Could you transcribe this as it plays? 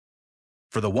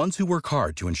For the ones who work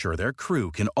hard to ensure their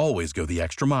crew can always go the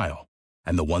extra mile,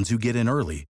 and the ones who get in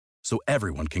early so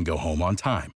everyone can go home on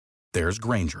time, there's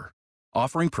Grainger,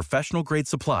 offering professional-grade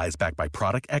supplies backed by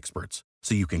product experts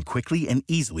so you can quickly and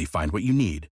easily find what you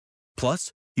need.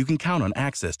 Plus, you can count on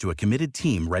access to a committed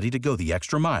team ready to go the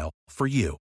extra mile for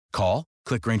you. Call,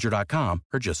 click Grainger.com,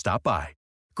 or just stop by.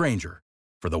 Grainger,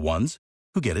 for the ones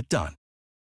who get it done.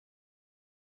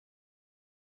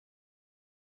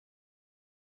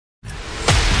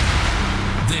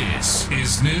 This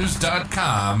is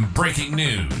News.com breaking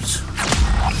news.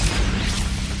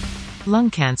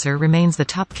 Lung cancer remains the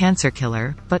top cancer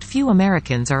killer, but few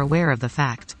Americans are aware of the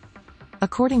fact.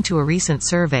 According to a recent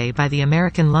survey by the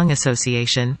American Lung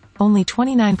Association, only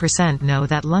 29% know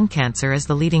that lung cancer is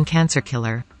the leading cancer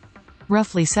killer.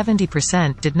 Roughly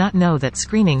 70% did not know that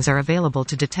screenings are available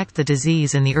to detect the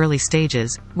disease in the early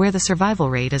stages, where the survival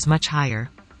rate is much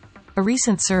higher. A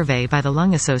recent survey by the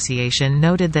Lung Association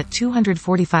noted that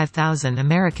 245,000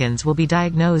 Americans will be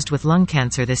diagnosed with lung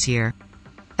cancer this year.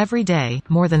 Every day,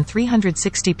 more than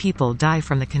 360 people die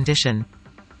from the condition.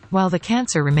 While the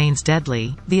cancer remains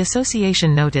deadly, the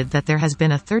association noted that there has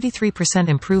been a 33%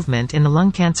 improvement in the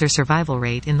lung cancer survival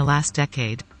rate in the last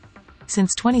decade.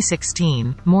 Since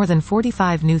 2016, more than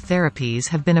 45 new therapies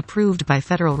have been approved by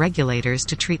federal regulators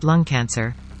to treat lung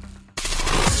cancer.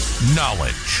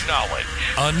 Knowledge.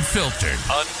 Unfiltered.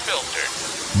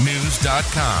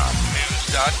 News.com.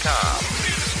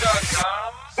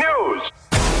 News.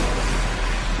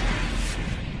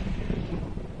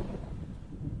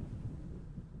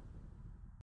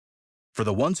 For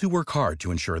the ones who work hard to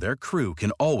ensure their crew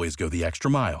can always go the extra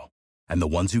mile, and the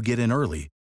ones who get in early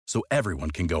so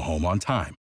everyone can go home on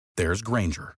time, there's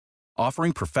Grainger,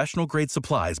 offering professional-grade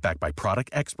supplies backed by product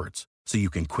experts so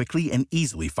you can quickly and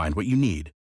easily find what you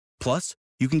need. Plus,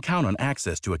 you can count on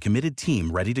access to a committed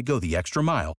team ready to go the extra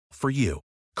mile for you.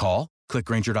 Call, click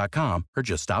Grainger.com, or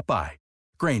just stop by.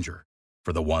 Grainger,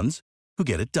 for the ones who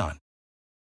get it done.